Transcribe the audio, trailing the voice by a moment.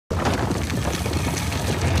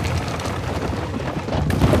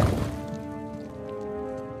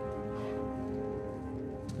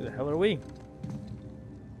we?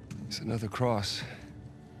 It's another cross.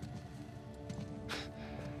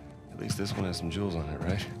 At least this one has some jewels on it,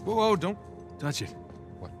 right? Whoa, whoa, don't touch it.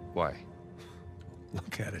 What? Why?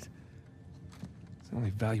 Look at it. It's the only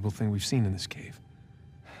valuable thing we've seen in this cave.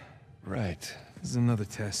 Right. This is another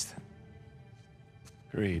test.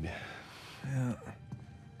 Agreed. Yeah.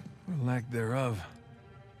 Or lack thereof.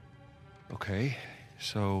 Okay,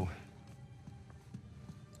 so...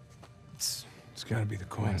 It's gotta be the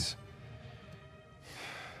coins.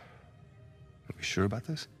 Are we sure about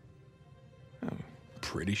this? I'm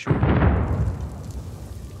pretty sure.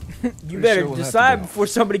 You better sure we'll decide before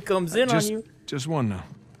somebody comes in on you. Just one now.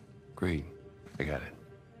 Agreed. I got it.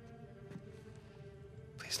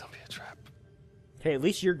 Please don't be a trap. Hey, at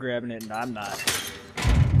least you're grabbing it and I'm not.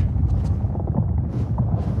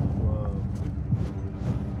 Whoa.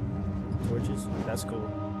 Torches? That's cool.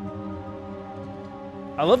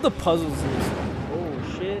 I love the puzzles in this.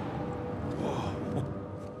 Oh, shit.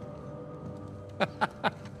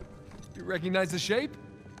 You recognize the shape?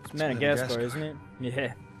 It's Madagascar, isn't it?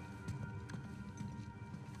 Yeah.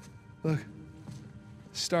 Look.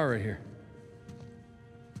 Star right here.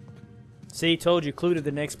 See, told you, clue to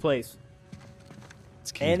the next place.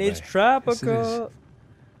 It's And it's Bay. tropical. Yes,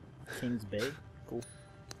 it Kings Bay. Cool.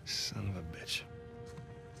 Son of a bitch.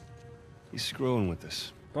 He's screwing with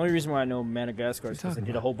us. The only reason why I know Madagascar is because they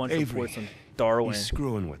did a whole bunch of Avery. reports on Darwin. He's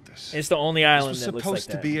screwing with us. It's the only island This that was looks like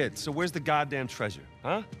supposed that. to be it. So where's the goddamn treasure,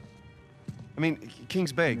 huh? I mean,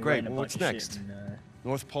 Kings Bay, Been great. writing a Well, what's bunch of next? shit in,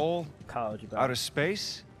 North Pole? college about Outer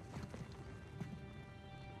space?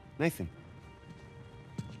 Nathan.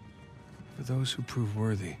 For those who prove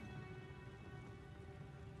worthy,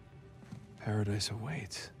 paradise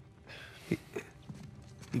awaits.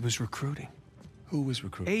 He was recruiting. Who was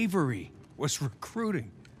recruiting? Avery was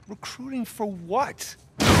recruiting. Recruiting for what?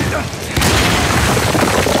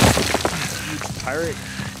 pirate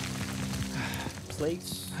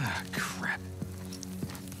plates. Ah, crap.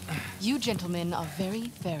 You gentlemen are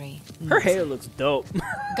very, very Her noisy. hair looks dope.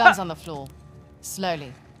 Guns on the floor.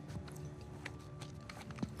 Slowly.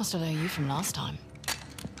 Must have known you from last time.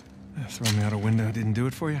 Throw me out a window didn't do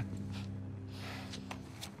it for you?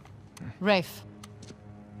 Rafe.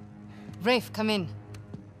 Rafe, come in.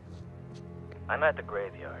 I'm at the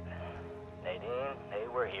graveyard. Nadine, hey,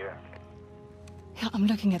 we're here. Yeah, I'm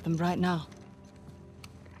looking at them right now.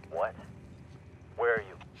 What? Where are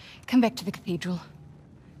you? Come back to the cathedral.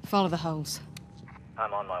 Follow the holes.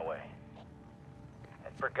 I'm on my way.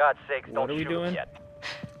 And for God's sakes, What don't are we shoot doing? yet.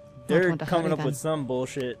 They're want to coming hurry up with then. some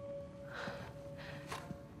bullshit.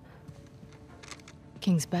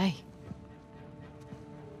 Kings Bay.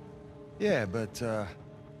 Yeah, but,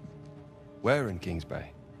 where in Kings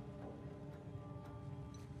Bay?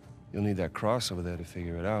 You'll need that cross over there to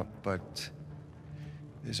figure it out, but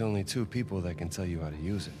there's only 2 people that can tell you how to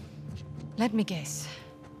use it. Let me guess.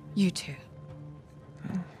 You two.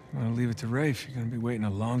 I'll leave it to Rafe. You're gonna be waiting a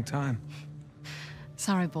long time.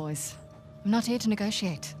 Sorry, boys. I'm not here to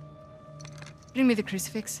negotiate. Bring me the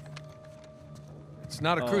crucifix. It's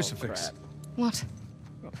not a Oh, crucifix. crap. What?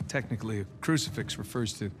 Well, technically, a crucifix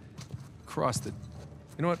refers to a cross that...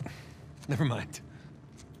 You know what? Never mind.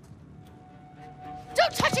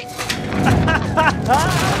 Don't touch it!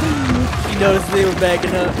 She noticed they were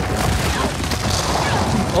backing up.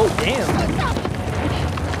 Oh, damn.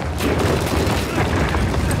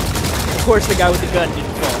 Of course the guy with the gun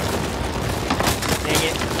didn't fall. Dang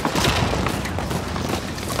it.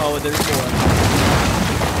 Oh, there's more.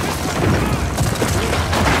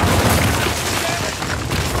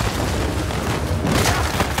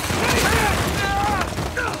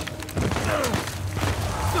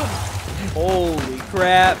 Holy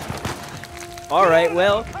crap. Alright,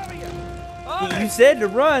 well, you said to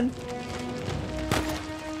run.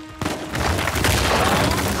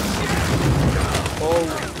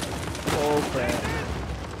 Oh crap.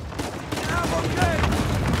 I'm okay.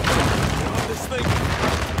 On this thing.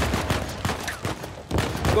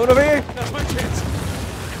 Going over here. That's my chance.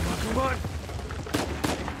 Come on.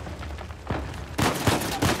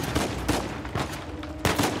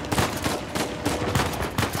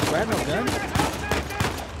 Grab no gun.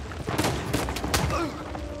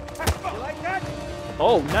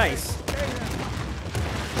 Oh, nice.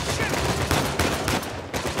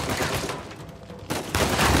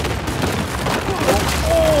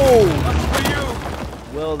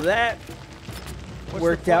 Oh! Well, that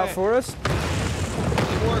worked out for us.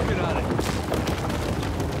 I'm working on it.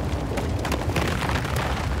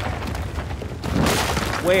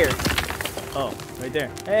 Where? Oh, right there.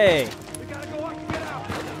 Hey! We gotta go up and get out.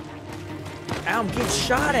 I'm getting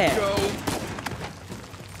shot at. Go. No.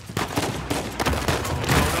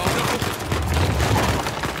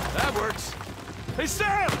 that works. Hey,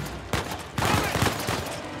 Sam!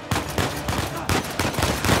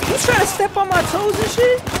 You trying to step on my toes and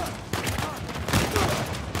shit?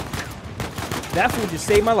 That fool just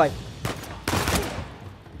saved my life.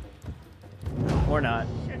 Or not.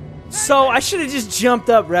 So I should have just jumped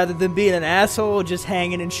up rather than being an asshole just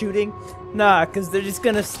hanging and shooting. Nah, because they're just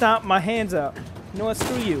gonna stomp my hands out. You know what?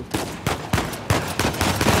 Screw you.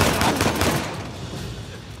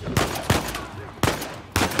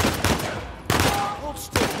 Hold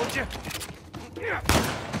still, would you?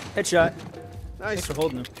 Headshot. Nice. Thanks for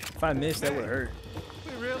holding him. If I missed, that would hurt.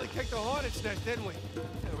 We really kicked the hornet's nest, didn't we?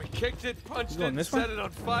 Yeah, we kicked it, punched You it, going and this set one? it on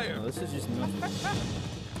fire. No, this is just me.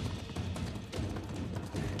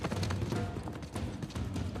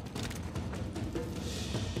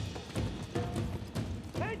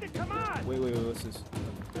 Come on! Wait, what's this?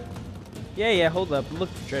 Yeah, hold up. Look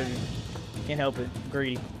for treasure. Can't help it.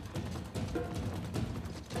 Greedy.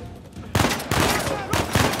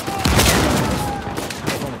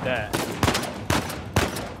 What's wrong with that?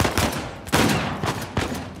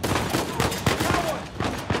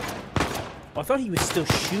 Oh, I thought he was still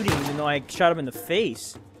shooting even though I shot him in the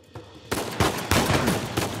face.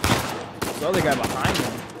 The other guy behind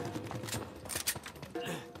him.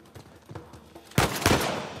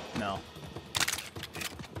 No.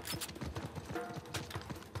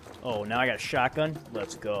 Oh, now I got a shotgun?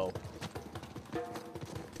 Let's go.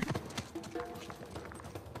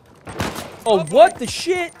 Oh, what the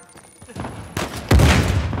shit?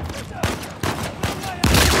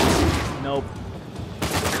 Nope.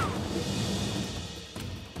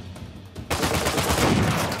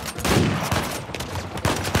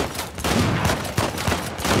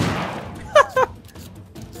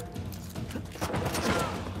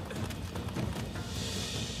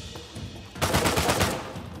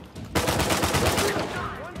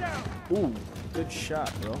 Ooh, good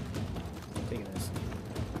shot, bro. Taking this.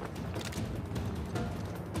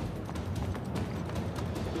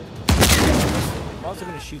 I'm also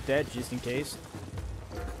gonna shoot that just in case.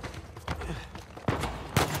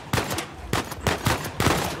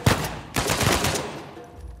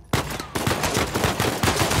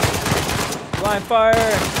 Blind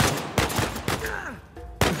fire!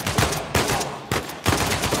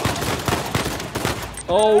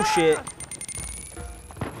 Oh shit.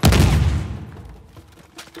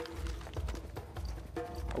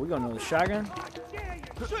 Are we going to the shotgun?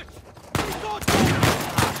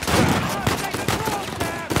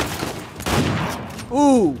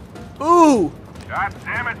 Ooh! Ooh! God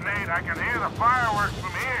damn it, Nate. I can hear the fireworks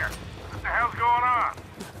from here. What the hell's going on?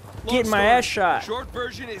 Getting my ass shot. Short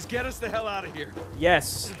version is get us the hell out of here.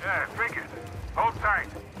 Yes. Yeah, figured. Hold tight.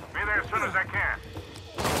 Be there as soon as I can.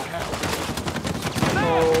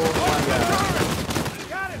 Oh my god.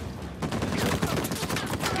 Got it!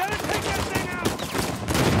 Gotta take that thing out!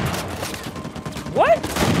 What?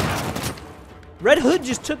 Red Hood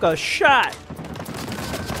just took a shot.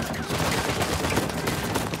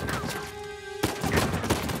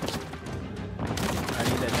 I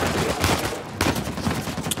need that now.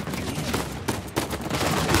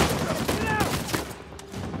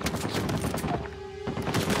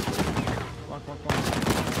 Come on.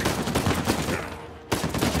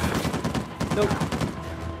 Nope.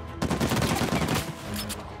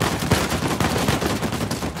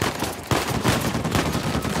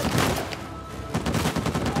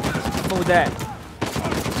 What was that?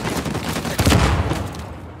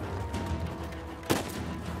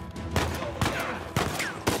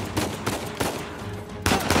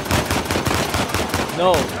 No,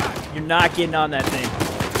 you're not getting on that thing.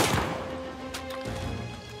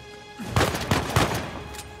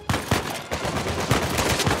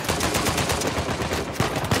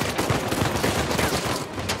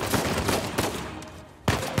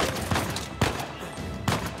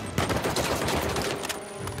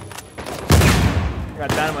 Got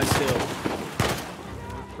dynamite still.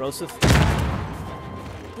 Broseph.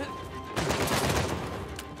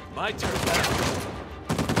 My turn now.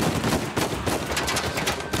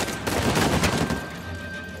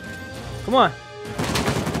 Come on.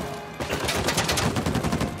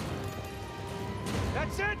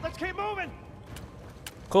 That's it! Let's keep moving!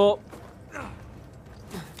 Cool.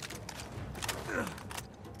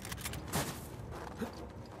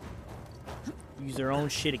 Use their own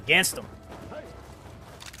shit against them.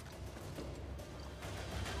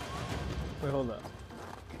 Wait, hold up.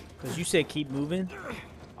 Because you said keep moving.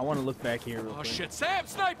 I want to look back here real Oh quick. shit, Sam,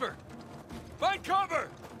 sniper! Find cover!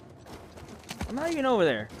 I'm not even over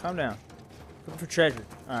there. Calm down. Looking for treasure.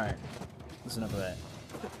 Alright. Listen up to that.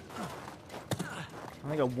 I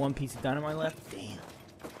only got one piece of dynamite left. Damn.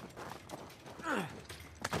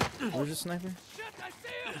 Where's the sniper?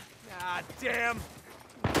 Ah, damn.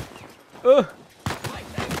 Ugh.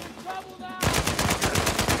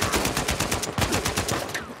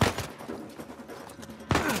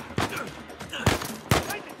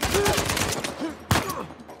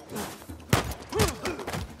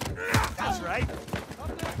 That's right.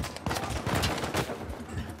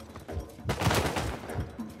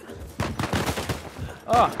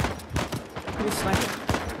 Oh. Give me a sniper.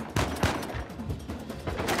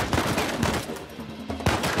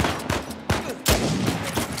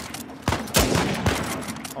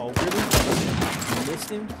 Oh, really? You missed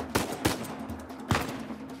him?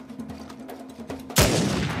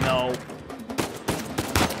 No.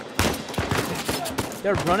 Did I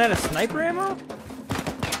run out of sniper ammo?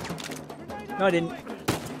 No, I didn't.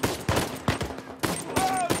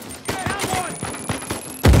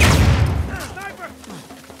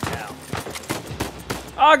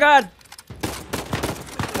 Oh god!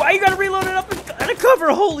 Why you gotta reload it up and a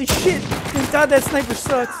cover? Holy shit! Thank God that sniper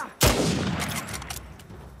sucks.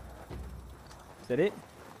 Is that it?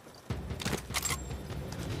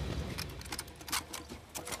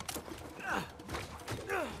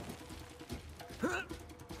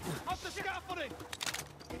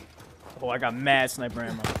 Oh, I got mad sniper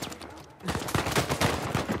ammo.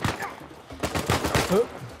 Huh.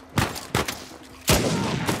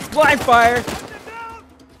 Blind fire!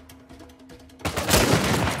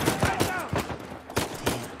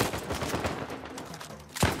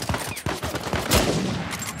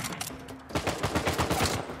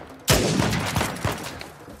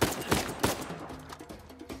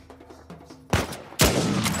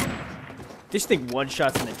 This thing one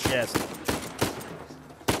shots in the chest.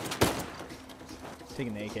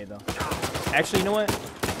 Taking the AK though. Actually, you know what?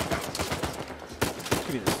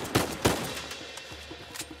 Give me this.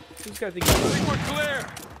 This guy thinks We're clear.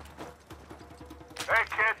 Hey,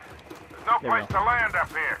 kid. There's no place to land up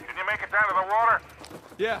here. Can you make it down to the water?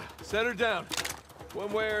 Yeah, set her down.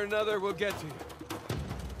 One way or another, we'll get to you.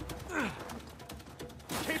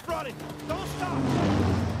 Keep running. Don't stop.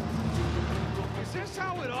 Is this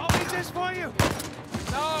how it always is for you?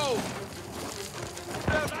 No.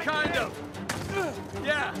 Kind of.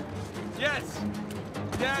 Yeah. Yes.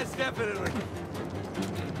 Yes, definitely.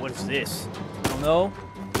 what is this? I don't know.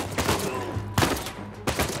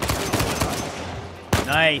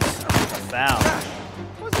 Nice. Foul.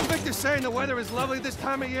 Wasn't Victor saying the weather is lovely this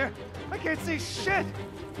time of year? I can't see shit.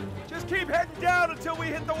 Just keep heading down until we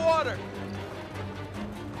hit the water.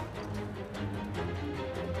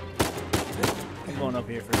 I'm going up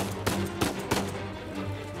here first.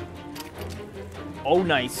 Oh,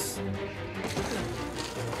 nice.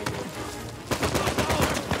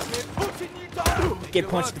 Get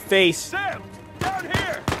punched in the face. Sam, down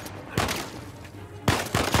here.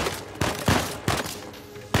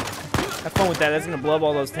 Have fun with that. That's gonna blow up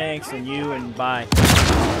all those tanks and you and bye.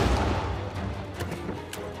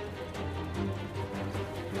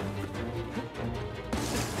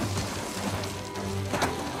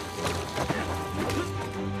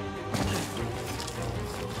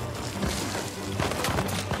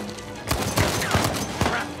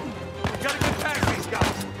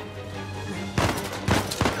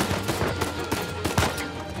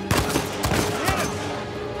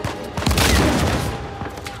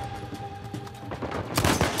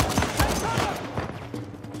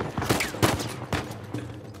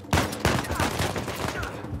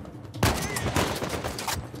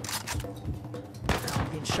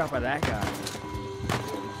 Shot by that guy.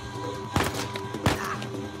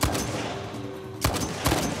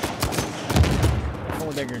 Oh,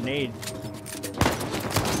 with that grenade.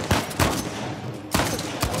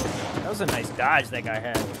 That was a nice dodge that guy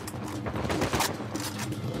had.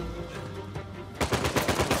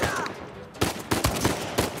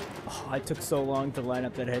 Oh, I took so long to line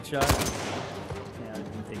up that headshot. Yeah, I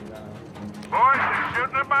didn't think about it. Boys, they're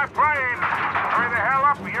shooting at my plane. Hurry the hell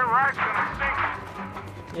up or your ride's gonna sink.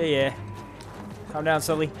 Yeah, yeah. Calm down,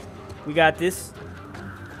 Sully. We got this.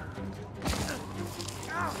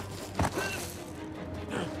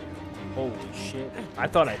 Holy shit. I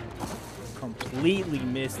thought I completely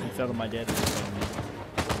missed and fell to my death.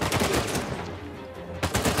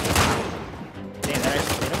 Damn, that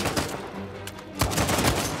actually hit him.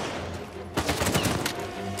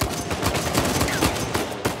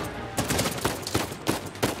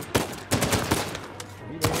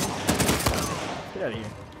 Get out of here.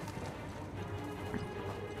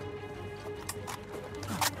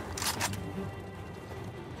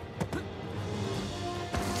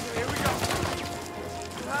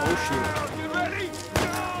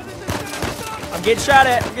 I'm getting shot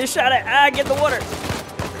at. I'm getting shot at. Ah, get in the water.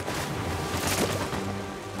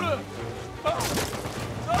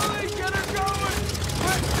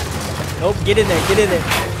 Nope, get in there, get in there.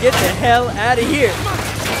 Get the hell out of here.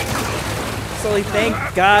 Sully, thank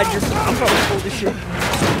God you're... I'm gonna pull this shit.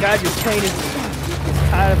 Thank God your plane is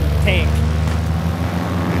kind of a tank.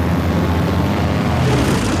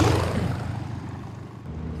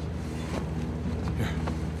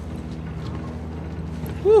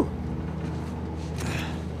 Whew.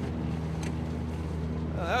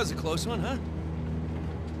 That was a close one, huh?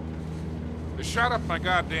 They shot up my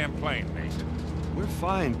goddamn plane, Nate. We're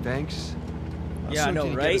fine, thanks. Yeah, I know,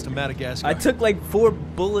 Get us right? to Madagascar. I took like 4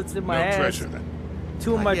 bullets in my No ass. treasure, then.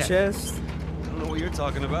 2 in my yet. chest. I don't know what you're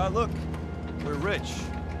talking about. Look, we're rich.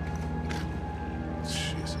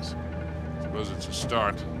 Jesus. Suppose it's a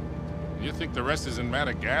start. You think the rest is in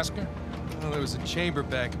Madagascar? Well, there was a chamber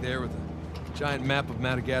back there with a giant map of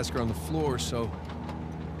Madagascar on the floor, so...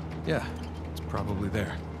 Yeah, it's probably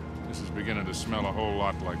there. This is beginning to smell a whole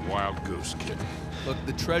lot like Wild Goose, kid. Look,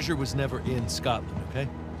 the treasure was never in Scotland, okay?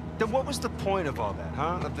 Then what was the point of all that,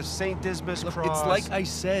 huh? Of the St. Dismas Look, cross? it's like I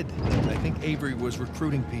said. I think Avery was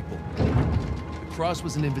recruiting people. The cross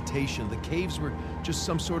was an invitation. The caves were just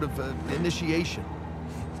some sort of initiation.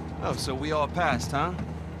 Oh, so we all passed, huh?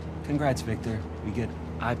 Congrats, Victor. We get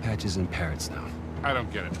eye patches and parrots now. I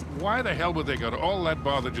don't get it. Why the hell would they go to all that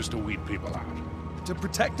bother just to weed people out? To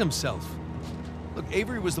protect himself. Look,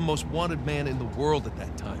 Avery was the most wanted man in the world at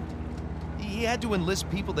that time. He had to enlist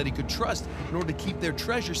people that he could trust in order to keep their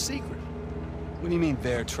treasure secret. What do you mean,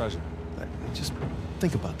 their treasure? Just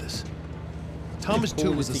think about this. Thomas Pull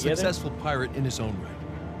too was a this together? successful pirate in his own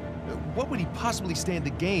right. What would he possibly stand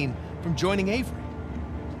to gain from joining Avery?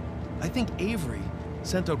 I think Avery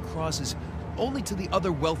sent out crosses only to the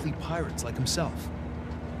other wealthy pirates like himself.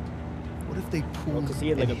 What if they pooled Because he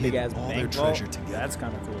had like a and big hid ass all their bank vault. treasure together? That's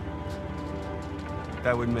kind of cool.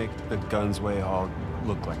 That would make the Gunsway Hall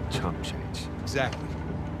look like chump change. Exactly.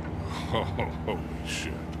 Oh, holy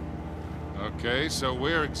shit. Okay, so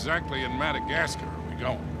where exactly in Madagascar are we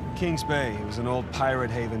going? Kings Bay. It was an old pirate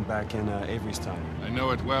haven back in Avery's time. I know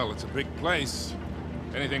it well. It's a big place.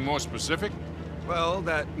 Anything more specific? Well,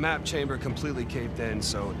 that map chamber completely caved in,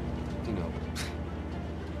 so, you know.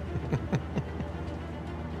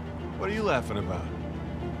 What are you laughing about?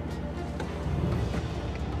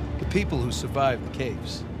 The people who survived the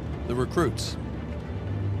caves, the recruits.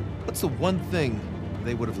 What's the one thing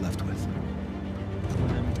they would have left with?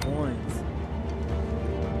 Them coins.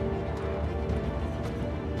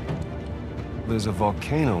 There's a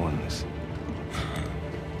volcano on this.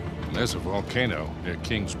 There's a volcano near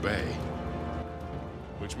Kings Bay.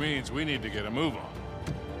 Which means we need to get a move on.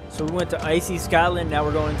 So we went to icy Scotland, now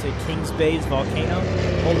we're going to Kings Bay's volcano.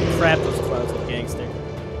 Holy crap, those clouds look gangster.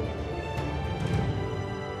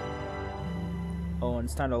 Oh, and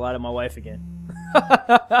it's time to lie to my wife again.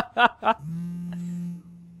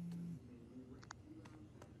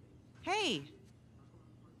 Hey.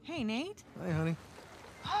 Hey, Nate. Hi, honey.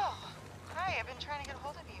 Oh, hi. I've been trying to get a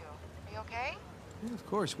hold of you. Are you okay? Yeah, of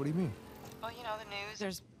course. What do you mean? Well, you know, the news.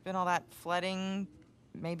 There's been all that flooding.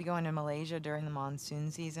 Maybe going to Malaysia during the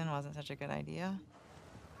monsoon season wasn't such a good idea.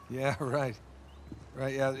 Yeah, right.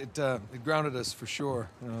 Right, yeah, it grounded us for sure.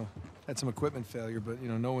 You know, had some equipment failure, but, you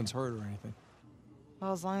know, no one's hurt or anything.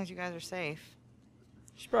 Well, as long as you guys are safe.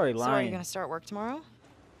 She's probably So are lying. you going to start work tomorrow?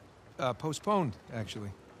 Postponed, actually.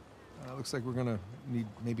 Looks like we're gonna need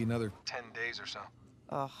maybe another 10 days or so.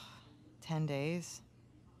 Ugh, 10 days.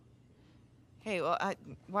 Hey, well,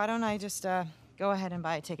 why don't I just go ahead and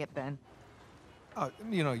buy a ticket then?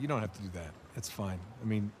 You know, you don't have to do that. That's fine. I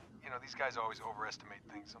mean, you know, these guys always overestimate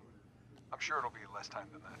things. I'm sure it'll be less time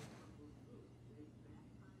than that.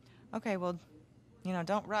 Okay, well, you know,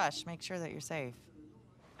 don't rush. Make sure that you're safe.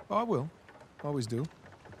 Oh, I will. Always do.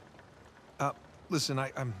 Listen,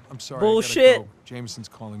 I'm sorry. Bullshit. I gotta go. Jameson's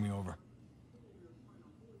calling me over.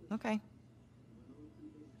 Okay.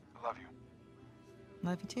 I love you.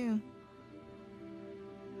 Love you too.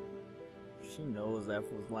 She knows that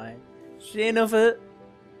fool's lying. She ain't enough it.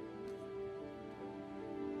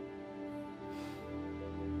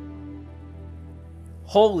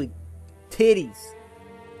 Holy titties.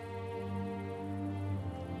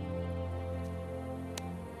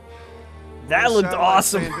 That What looked satellite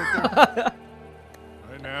awesome. saying, Victor?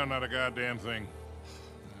 Right now, not a goddamn thing.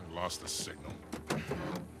 I lost the signal.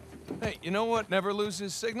 Hey, you know what never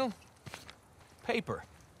loses signal? Paper.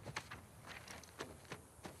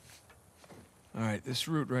 All right, this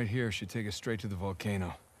route right here should take us straight to the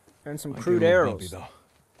volcano. And some Might get crude a little arrows. bumpy,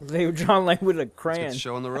 though. They were drawn like with a Let's get crayon. the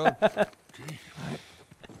show on the road.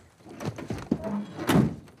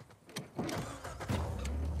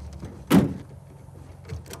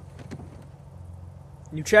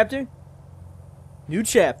 New chapter? New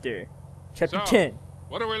chapter. Chapter So, 10.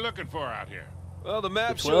 What are we looking for out here? Well, the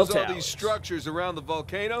map The 12 shows all towers. these structures around the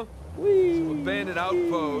volcano. Some abandoned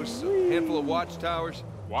outposts, a handful of watchtowers.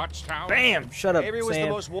 Watchtower? Bam! Shut up, Avery was Sam.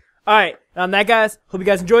 the most... Alright, on that, guys, hope you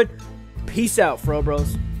guys enjoyed. Peace out, Fro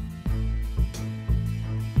Bros.